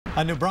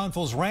A New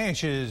Braunfels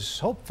Ranch is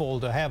hopeful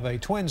to have a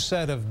twin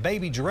set of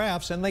baby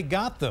giraffes, and they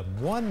got them.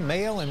 One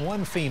male and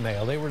one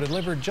female. They were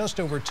delivered just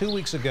over 2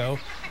 weeks ago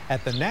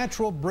at the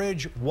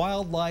Braunfels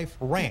Wildlife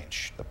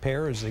Ranch. The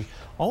pair is the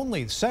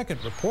only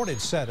second reported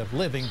set of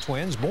living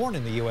twins born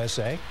in the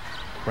USA.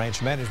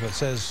 Ranch management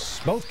says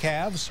both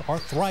calves are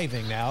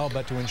thriving now,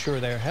 but to ensure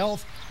their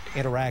health,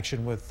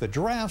 interaction with the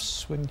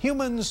giraffes and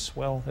humans,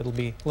 well, it'll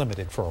be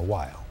limited for a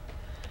while.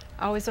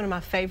 Always one of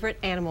my favorite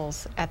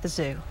animals at the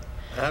zoo.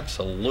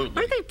 Absolutely.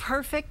 Aren't they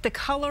perfect? The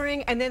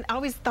coloring, and then I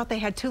always thought they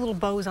had two little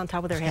bows on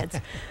top of their heads,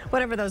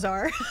 whatever those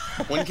are.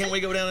 When can we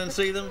go down and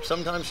see them?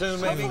 Sometime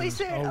soon, maybe? Hopefully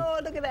soon. Oh,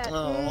 look at that.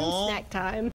 Snack time.